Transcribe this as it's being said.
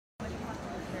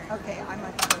Okay, I'm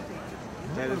a trophy.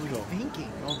 That is cool.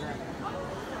 Thinking. Okay.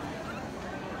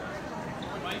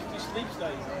 Sleep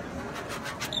studies.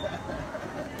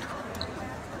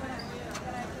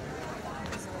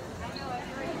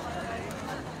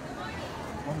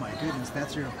 Oh my goodness,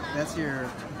 that's your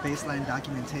baseline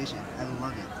documentation. I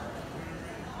love it.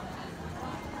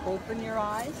 Open your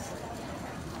eyes.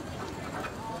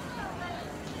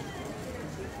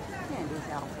 And his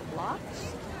alpha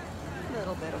blocks. A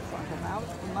little bit of frontal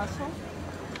mouth muscle.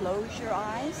 Close your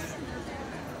eyes.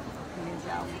 And his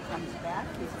alpha comes back.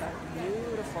 He's got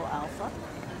beautiful alpha.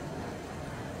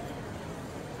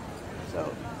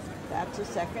 So that's a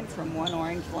second from one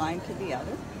orange line to the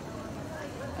other.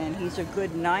 And he's a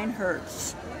good 9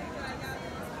 hertz.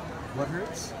 What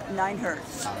hurts? 9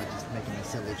 hertz. I was just making a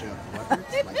silly joke. What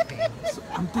hurts? Like pain. So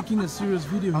I'm taking a serious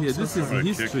video here. This is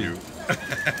history.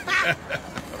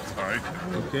 Sorry.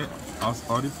 Okay.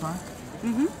 Audify.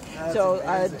 So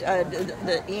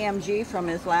the EMG from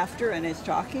his laughter and his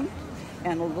talking,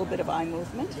 and a little bit of eye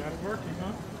movement. Got it working,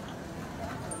 huh?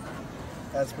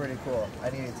 That's pretty cool. I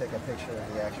need to take a picture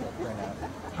of the actual printout.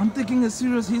 I'm taking a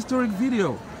serious historic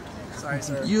video. Sorry,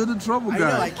 sir. You're the trouble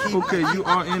guy. Okay, you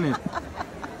are in it.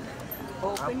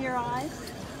 Open your eyes.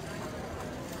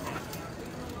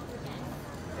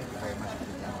 Thank you very much for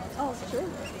the demo. Oh, sure.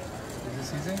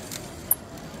 Is this easy?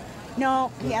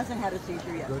 No, he hasn't had a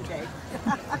seizure yet today.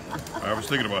 I was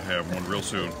thinking about having one real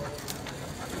soon.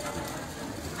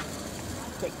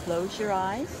 Okay, close your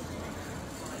eyes.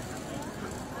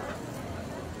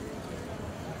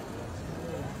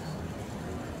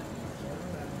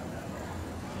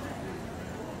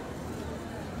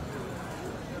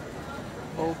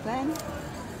 Open.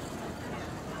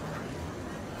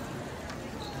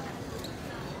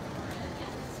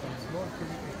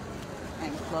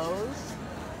 And close.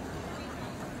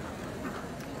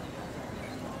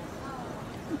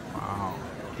 Wow.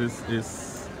 This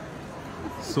is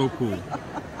so cool.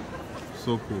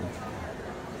 So cool.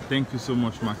 Thank you so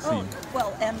much, Maxime. Oh,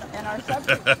 well, and our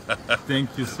subject.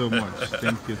 Thank you so much.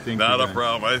 Thank you. Not you a guys.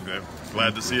 problem. I'm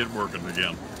glad to see it working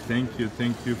again. Thank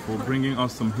you for bringing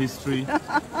us some history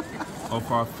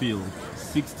of our field.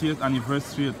 60th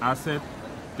anniversary at Asset.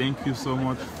 Thank you so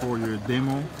much for your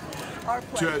demo. Our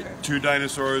pleasure. Two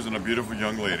dinosaurs and a beautiful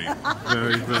young lady.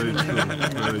 Very, very true.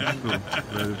 Very true.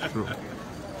 Very true.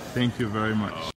 Thank you very much.